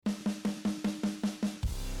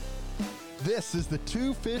This is the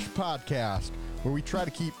Two Fish Podcast, where we try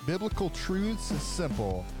to keep biblical truths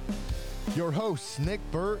simple. Your hosts, Nick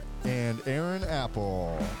Burt and Aaron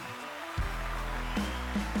Apple.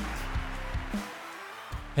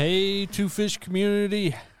 Hey, Two Fish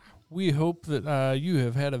community. We hope that you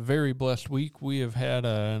have had a very blessed week. We have had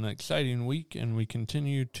an exciting week, and we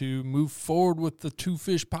continue to move forward with the Two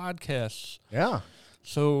Fish Podcasts. Yeah.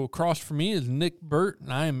 So across from me is Nick Burt,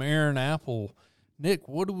 and I am Aaron Apple. Nick,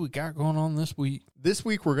 what do we got going on this week? This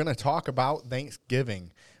week we're going to talk about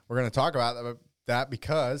Thanksgiving. We're going to talk about that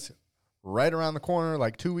because right around the corner,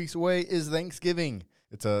 like 2 weeks away, is Thanksgiving.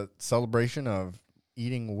 It's a celebration of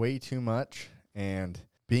eating way too much and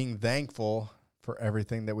being thankful for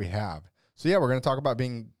everything that we have. So yeah, we're going to talk about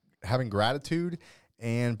having gratitude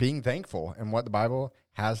and being thankful and what the Bible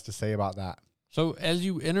has to say about that. So as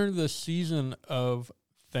you enter the season of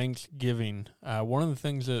Thanksgiving, one of the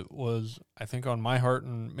things that was, I think, on my heart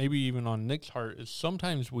and maybe even on Nick's heart is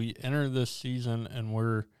sometimes we enter this season and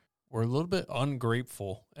we're a little bit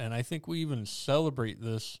ungrateful. And I think we even celebrate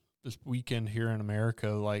this weekend here in America,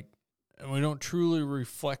 and we don't truly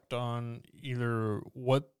reflect on either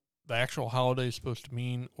what the actual holiday is supposed to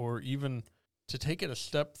mean, or even to take it a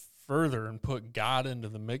step further and put God into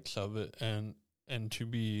the mix of it and to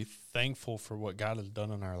be thankful for what God has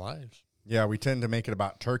done in our lives. Yeah, we tend to make it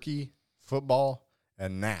about turkey, football,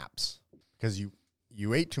 and naps because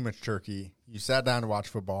you ate too much turkey, you sat down to watch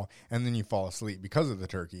football, and then you fall asleep because of the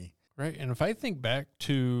turkey. Right, and if I think back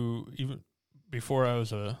to even before I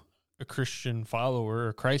was a Christian follower,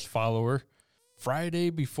 a Christ follower,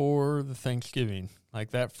 Friday before the Thanksgiving,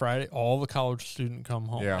 like that Friday, all the college student come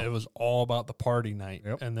home. Yeah. It was all about the party night.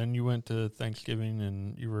 Yep. And then you went to Thanksgiving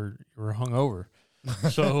and you were hungover.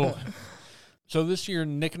 So this year,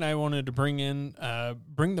 Nick and I wanted to bring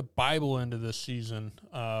the Bible into this season,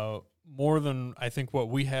 more than I think what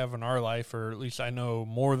we have in our life, or at least I know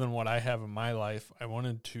more than what I have in my life. I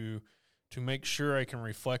wanted to make sure I can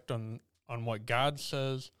reflect on what God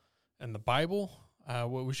says in the Bible,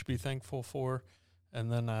 what we should be thankful for, and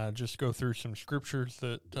then just go through some scriptures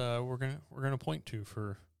that we're gonna point to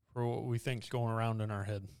for what we think is going around in our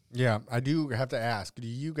head. Yeah, I do have to ask, do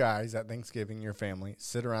you guys at Thanksgiving, your family,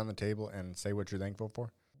 sit around the table and say what you're thankful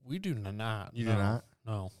for? We do not. You do not?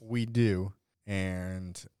 No. We do,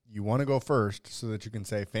 and you want to go first so that you can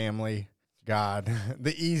say family, God,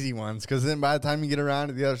 the easy ones, because then by the time you get around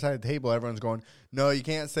to the other side of the table, everyone's going, no, you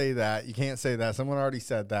can't say that. You can't say that. Someone already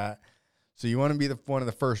said that. So you want to be one of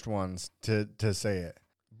the first ones to say it.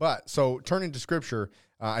 But so turning to Scripture,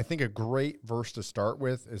 I think a great verse to start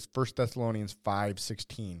with is 1 Thessalonians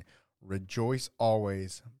 5:16. Rejoice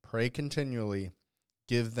always, pray continually,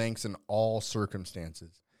 give thanks in all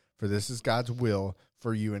circumstances, for this is God's will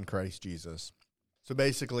for you in Christ Jesus. So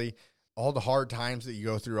basically, all the hard times that you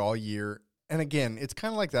go through all year, and again, it's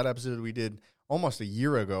kind of like that episode we did almost a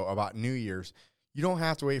year ago about New Year's. You don't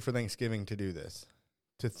have to wait for Thanksgiving to do this,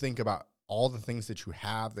 to think about all the things that you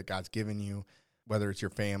have that God's given you, whether it's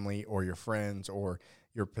your family or your friends or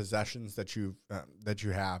your possessions that you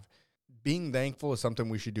have. Being thankful is something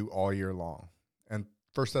we should do all year long. And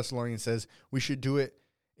 1 Thessalonians says we should do it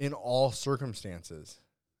in all circumstances,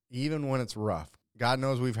 even when it's rough. God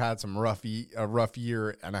knows we've had a rough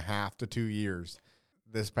year and a half to 2 years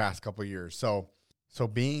this past couple of years. So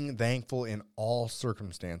being thankful in all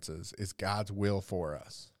circumstances is God's will for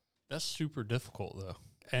us. That's super difficult, though.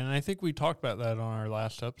 And I think we talked about that on our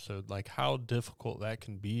last episode, like how difficult that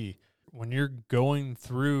can be when you're going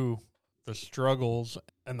through the struggles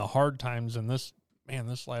and the hard times in this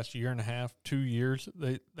last year and a half, 2 years,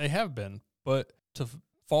 they have been. But to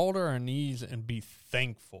fall to our knees and be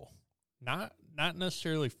thankful, not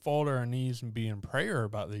necessarily fall to our knees and be in prayer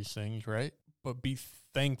about these things, right? But be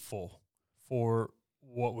thankful for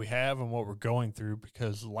what we have and what we're going through,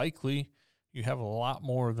 because likely you have a lot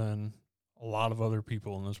more than a lot of other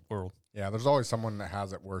people in this world. Yeah, there's always someone that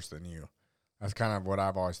has it worse than you. That's kind of what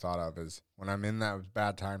I've always thought of is when I'm in those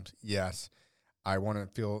bad times, yes, I want to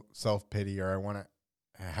feel self-pity or I want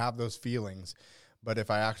to have those feelings. But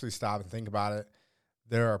if I actually stop and think about it,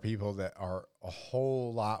 there are people that are a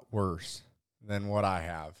whole lot worse than what I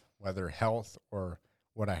have, whether health or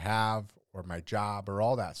what I have or my job or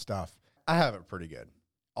all that stuff. I have it pretty good.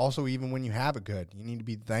 Also, even when you have it good, you need to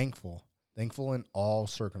be thankful in all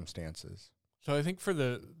circumstances. So I think for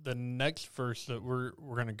the next verse that we're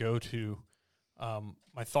going to go to,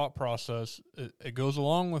 my thought process, it goes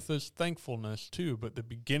along with this thankfulness too, but the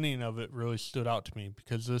beginning of it really stood out to me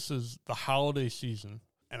because this is the holiday season.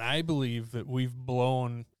 And I believe that we've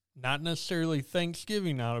blown not necessarily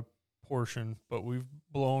Thanksgiving out of portion, but we've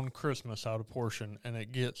blown Christmas out of portion, and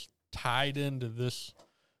it gets tied into this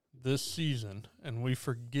this season and we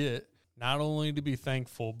forget not only to be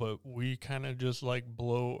thankful, but we kind of just like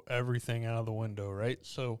blow everything out of the window, right?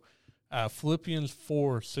 So Philippians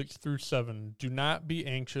 4:6-7, do not be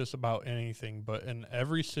anxious about anything, but in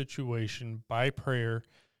every situation, by prayer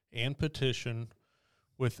and petition,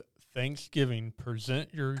 with thanksgiving,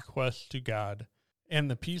 present your requests to God.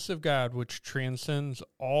 And the peace of God, which transcends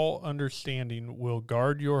all understanding, will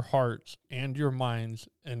guard your hearts and your minds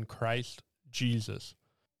in Christ Jesus.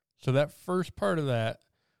 So that first part of that,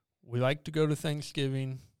 we like to go to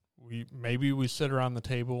Thanksgiving. Maybe we sit around the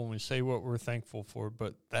table and we say what we're thankful for,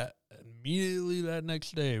 but that immediately that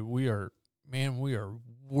next day, we are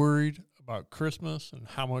worried about Christmas and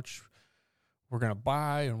how much we're going to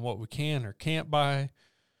buy and what we can or can't buy.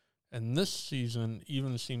 And this season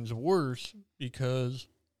even seems worse because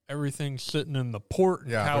everything's sitting in the port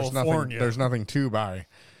in California. There's nothing to buy.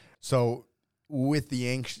 So with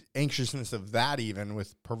the anxiousness of that, even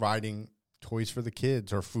with providing toys for the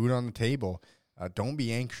kids or food on the table, don't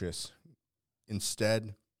be anxious.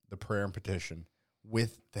 Instead, the prayer and petition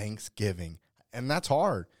with thanksgiving. And that's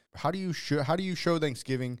hard. How do you show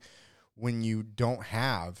thanksgiving when you don't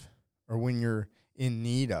have or when you're in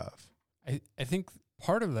need of? I think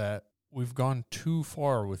part of that, we've gone too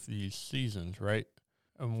far with these seasons, right?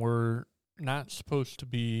 And we're not supposed to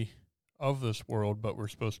be of this world, but we're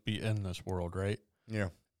supposed to be in this world, right? Yeah.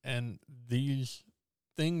 And these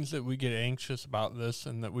things that we get anxious about this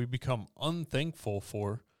and that we become unthankful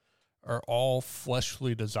for are all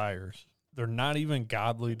fleshly desires. They're not even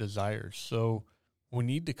godly desires. So we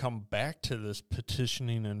need to come back to this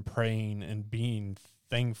petitioning and praying and being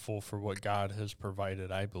thankful for what God has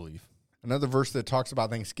provided, I believe. Another verse that talks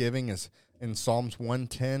about thanksgiving is in Psalms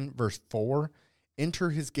 110, verse 4.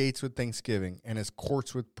 Enter his gates with thanksgiving and his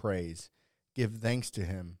courts with praise. Give thanks to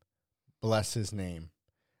him. Bless his name.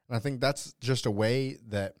 And I think that's just a way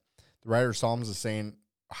that the writer of Psalms is saying,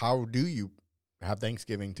 how do you have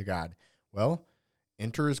thanksgiving to God? Well,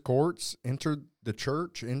 enter his courts, enter the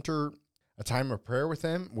church, enter a time of prayer with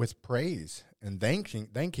him with praise and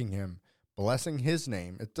thanking him, blessing his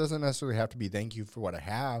name. It doesn't necessarily have to be thank you for what I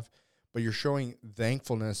have, but you're showing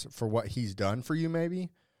thankfulness for what he's done for you maybe,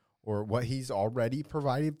 or what he's already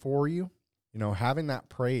provided for you. You know, having that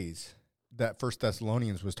praise that First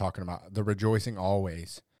Thessalonians was talking about, the rejoicing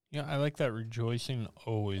always. Yeah, I like that rejoicing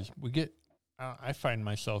always. I find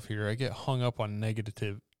myself here, I get hung up on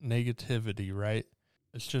negativity, right?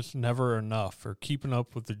 It's just never enough, or keeping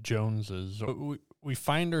up with the Joneses. We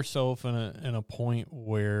find ourselves in a point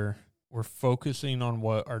where we're focusing on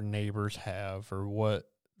what our neighbors have or what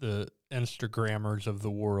the Instagrammers of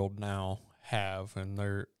the world now have, and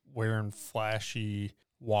they're wearing flashy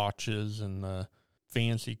watches and the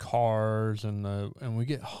fancy cars and we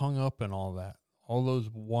get hung up in all that, all those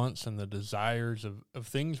wants and the desires of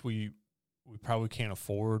things we probably can't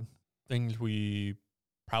afford, things we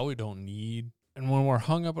probably don't need. And when we're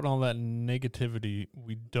hung up on all that negativity,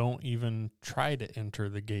 we don't even try to enter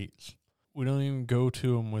the gates. We don't even go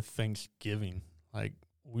to them with thanksgiving. Like,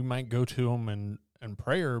 we might go to them and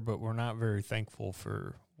prayer, but we're not very thankful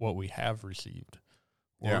for what we have received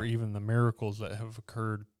or even the miracles that have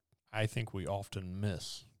occurred. I think we often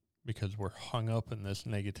miss because we're hung up in this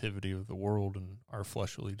negativity of the world and our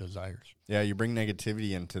fleshly desires. Yeah, you bring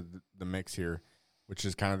negativity into the mix here, which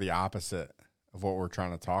is kind of the opposite of what we're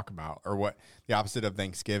trying to talk about, or what the opposite of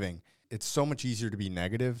Thanksgiving. It's so much easier to be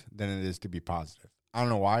negative than it is to be positive. I don't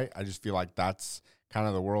know why. I just feel like that's kind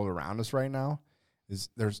of the world around us right now. Is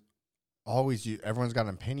there's always everyone's got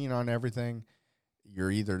an opinion on everything.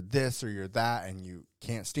 You're either this or you're that, and you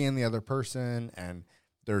can't stand the other person. And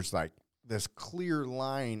there's like this clear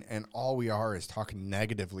line, and all we are is talking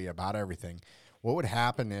negatively about everything. What would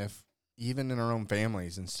happen if, even in our own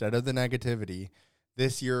families, instead of the negativity,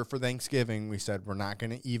 this year for Thanksgiving, we said we're not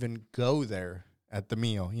going to even go there at the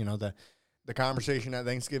meal? You know, the conversation at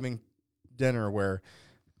Thanksgiving dinner where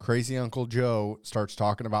crazy Uncle Joe starts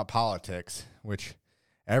talking about politics, which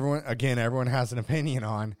everyone has an opinion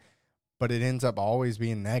on, but it ends up always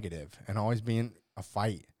being negative and always being a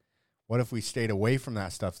fight. What if we stayed away from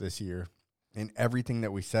that stuff this year and everything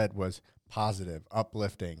that we said was positive,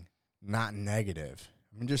 uplifting, not negative?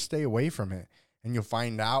 I mean, just stay away from it, and you'll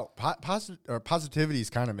find out positivity is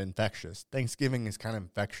kind of infectious. Thanksgiving is kind of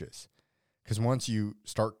infectious because once you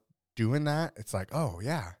start doing that, it's like, oh,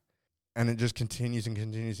 yeah. And it just continues and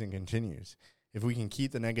continues and continues. If we can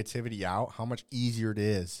keep the negativity out, how much easier it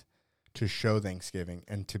is to show Thanksgiving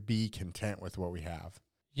and to be content with what we have.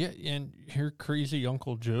 Yeah, and your crazy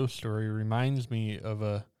Uncle Joe story reminds me of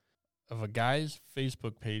a guy's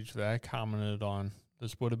Facebook page that I commented on.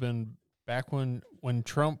 This would have been back when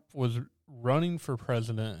Trump was running for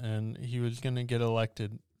president and he was going to get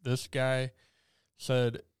elected, this guy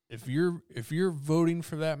said, if you're voting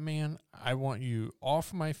for that man, I want you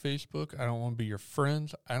off my Facebook. I don't want to be your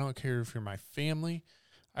friends. I don't care if you're my family.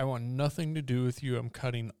 I want nothing to do with you. I'm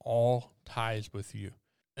cutting all ties with you.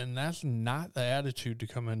 And that's not the attitude to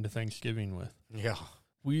come into Thanksgiving with. Yeah.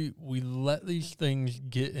 We let these things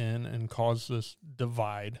get in and cause this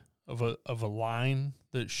divide of a line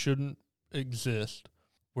that shouldn't exist,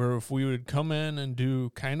 where if we would come in and do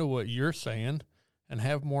kind of what you're saying and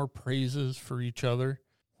have more praises for each other,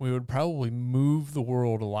 we would probably move the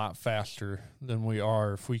world a lot faster than we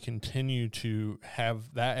are if we continue to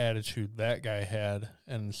have that attitude that guy had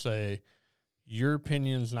and say, your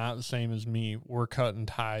opinion's not the same as me. We're cutting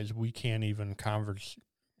ties. We can't even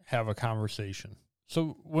have a conversation.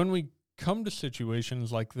 So when we come to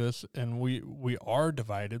situations like this and we are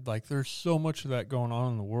divided, like there's so much of that going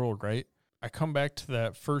on in the world, right? I come back to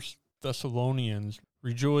that 1 Thessalonians,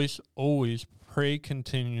 rejoice always, pray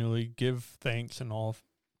continually, give thanks in all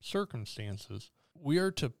circumstances. We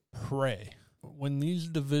are to pray. When these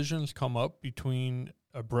divisions come up between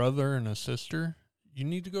a brother and a sister, you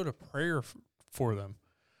need to go to prayer for them.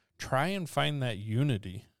 Try and find that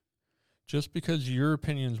unity. Just because your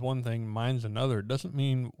opinion's one thing, mine's another, doesn't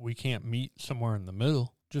mean we can't meet somewhere in the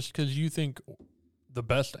middle. Just because you think the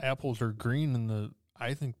best apples are green and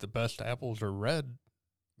I think the best apples are red.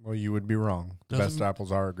 Well, you would be wrong. The best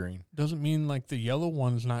apples are green. Doesn't mean like the yellow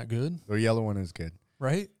one's not good. The yellow one is good.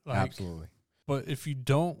 Right? Like, absolutely. But if you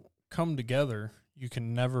don't come together, you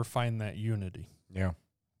can never find that unity. Yeah.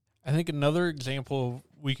 I think another example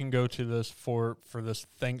we can go to this for this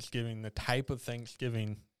Thanksgiving, the type of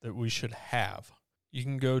Thanksgiving that we should have. You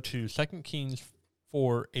can go to 2 Kings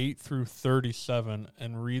 4, 8 through 37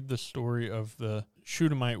 and read the story of the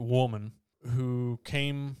Shunammite woman who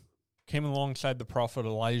came alongside the prophet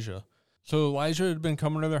Elijah. So Elijah had been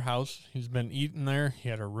coming to their house. He's been eating there. He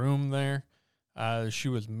had a room there. She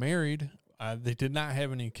was married. They did not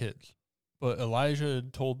have any kids. But Elijah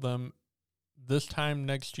had told them, this time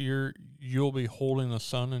next year, you'll be holding a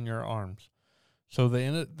son in your arms. So they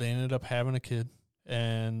ended up having a kid.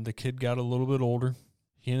 And the kid got a little bit older.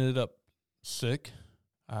 He ended up sick.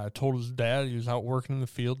 Told his dad he was out working in the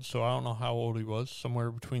field, so I don't know how old he was.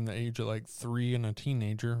 Somewhere between the age of like 3 and a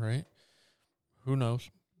teenager, right? Who knows?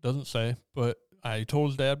 Doesn't say. But he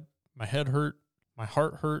told his dad, my head hurt, my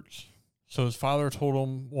heart hurts. So his father told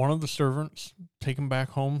him, one of the servants, take him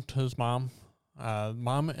back home to his mom.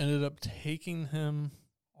 Mom ended up taking him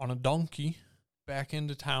on a donkey back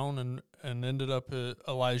into town and ended up at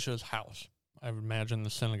Elijah's house. I would imagine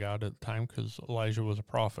the synagogue at the time because Elijah was a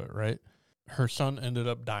prophet, right? Her son ended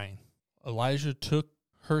up dying. Elijah took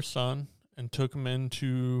her son and took him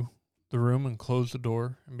into the room and closed the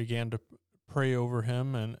door and began to pray over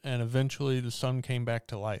him. And eventually the son came back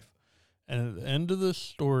to life. And at the end of this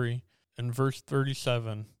story, in verse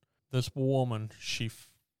 37, this woman, she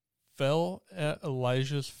fell at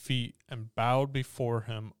Elijah's feet and bowed before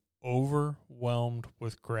him, overwhelmed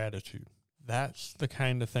with gratitude. That's the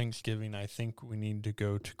kind of Thanksgiving I think we need to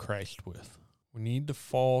go to Christ with. We need to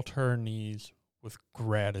fall to our knees with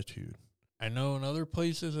gratitude. I know in other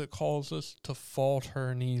places it calls us to fall to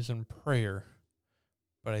our knees in prayer,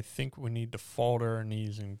 but I think we need to fall to our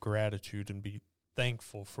knees in gratitude and be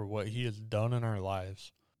thankful for what he has done in our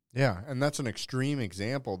lives. Yeah, and that's an extreme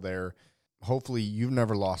example there. Hopefully you've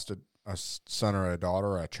never lost a son or a daughter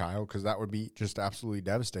or a child, because that would be just absolutely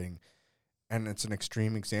devastating. And it's an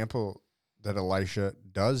extreme example that Elisha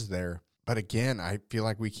does there. But again, I feel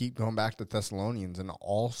like we keep going back to Thessalonians in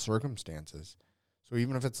all circumstances. So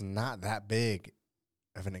even if it's not that big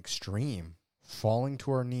of an extreme, falling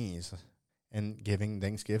to our knees and giving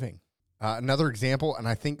thanksgiving. Another example, and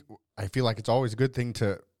I feel like it's always a good thing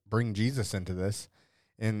to bring Jesus into this.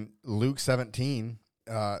 In Luke 17,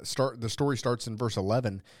 the story starts in verse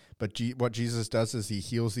 11, but what Jesus does is he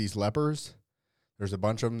heals these lepers. There's a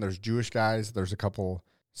bunch of them. There's Jewish guys. There's a couple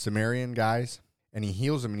Samaritan guys, and he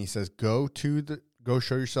heals them, and he says, go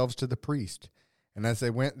show yourselves to the priest. And as they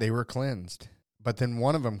went, they were cleansed. But then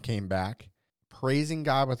one of them came back, praising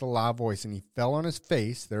God with a loud voice, and he fell on his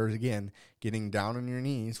face. There again, getting down on your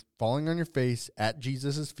knees, falling on your face at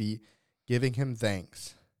Jesus' feet, giving him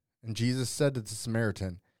thanks. And Jesus said to the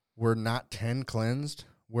Samaritan, were not 10 cleansed?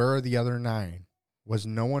 Where are the other 9? Was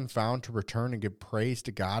no one found to return and give praise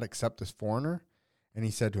to God except this foreigner? And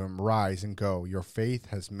he said to him, rise and go. Your faith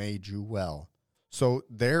has made you well. So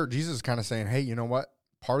there, Jesus is kind of saying, hey, you know what?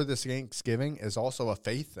 Part of this Thanksgiving is also a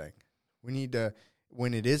faith thing. We need to,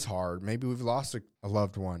 when it is hard, maybe we've lost a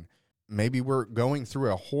loved one. Maybe we're going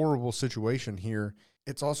through a horrible situation here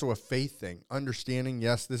it's also a faith thing. Understanding,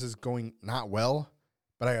 yes, this is going not well,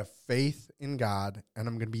 but I have faith in God, and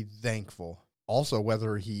I'm going to be thankful. Also,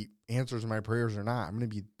 whether he answers my prayers or not, I'm going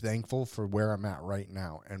to be thankful for where I'm at right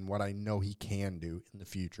now and what I know he can do in the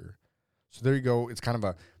future. So there you go. It's kind of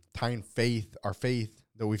a tying faith, our faith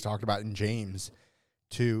that we've talked about in James,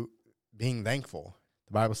 to being thankful.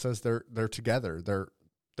 The Bible says they're together.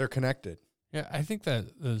 They're connected. Yeah, I think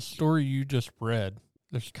that the story you just read,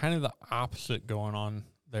 there's kind of the opposite going on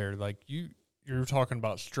there. Like you're talking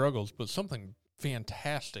about struggles, but something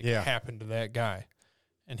fantastic happened to that guy.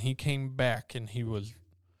 And he came back and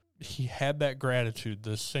he had that gratitude,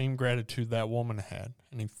 the same gratitude that woman had.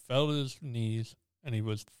 And he fell to his knees and he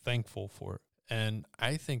was thankful for it. And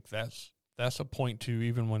I think that's a point too,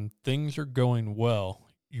 even when things are going well,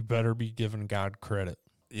 you better be giving God credit.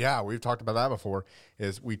 Yeah, we've talked about that before,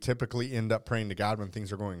 is we typically end up praying to God when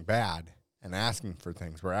things are going bad and asking for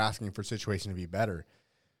things. We're asking for situations to be better.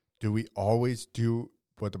 Do we always do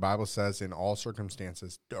what the Bible says in all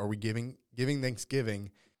circumstances? Are we giving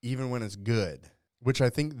thanksgiving even when it's good? Which I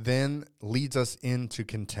think then leads us into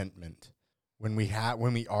contentment. When we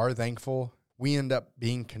are thankful, we end up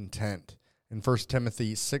being content. In 1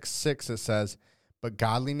 Timothy 6:6 it says, "But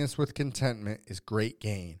godliness with contentment is great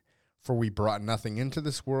gain. For we brought nothing into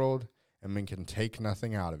this world, and we can take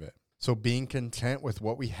nothing out of it." So being content with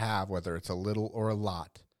what we have, whether it's a little or a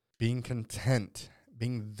lot, being content,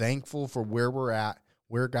 being thankful for where we're at,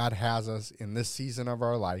 where God has us in this season of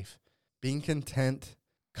our life, being content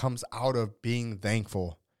comes out of being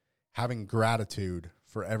thankful, having gratitude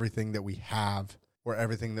for everything that we have or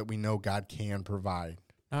everything that we know God can provide.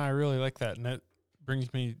 No, I really like that. And that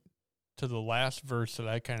brings me to the last verse that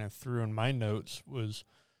I kind of threw in my notes was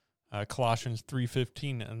Colossians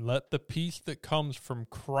 3:15, "And let the peace that comes from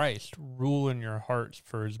Christ rule in your hearts,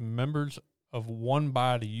 for as members of one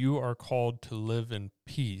body you are called to live in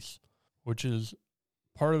peace," which is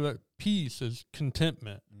part of that peace is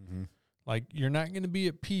contentment. Mm-hmm. Like you're not going to be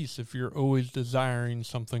at peace if you're always desiring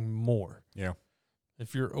something more. Yeah.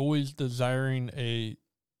 If you're always desiring a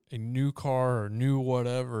new car or new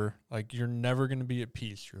whatever, like you're never going to be at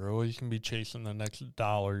peace. You're always going to be chasing the next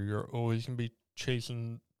dollar. You're always going to be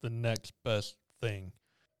chasing the next best thing.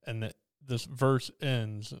 And this verse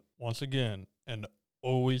ends once again, "and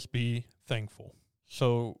always be thankful."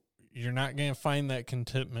 So you're not going to find that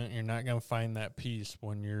contentment. You're not going to find that peace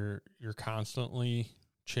when you're constantly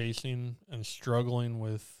chasing and struggling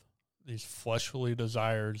with these fleshly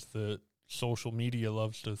desires that social media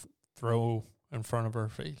loves to throw in front of our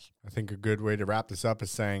face. I think a good way to wrap this up is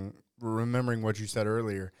saying, remembering what you said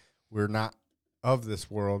earlier, we're not of this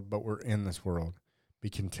world, but we're in this world. Be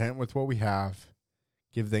content with what we have.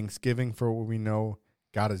 Give thanksgiving for what we know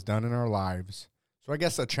God has done in our lives. So I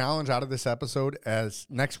guess a challenge out of this episode, as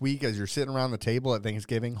next week, as you're sitting around the table at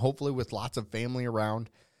Thanksgiving, hopefully with lots of family around,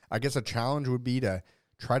 I guess a challenge would be to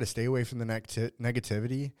try to stay away from the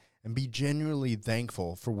negativity and be genuinely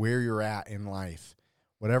thankful for where you're at in life.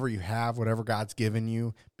 Whatever you have, whatever God's given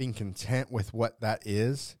you, being content with what that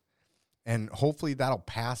is. And hopefully that'll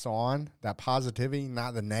pass on, that positivity,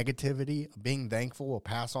 not the negativity. Being thankful will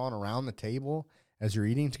pass on around the table as you're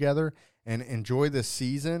eating together, and enjoy this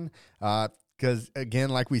season. Because,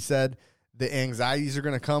 again, like we said, the anxieties are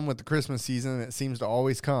going to come with the Christmas season, and it seems to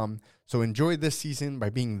always come. So enjoy this season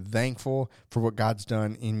by being thankful for what God's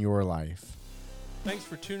done in your life. Thanks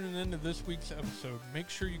for tuning in to this week's episode. Make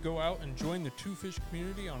sure you go out and join the Two Fish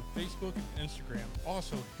community on Facebook and Instagram.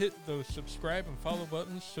 Also, hit those subscribe and follow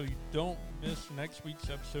buttons so you don't miss next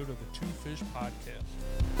week's episode of the Two Fish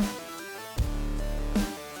Podcast.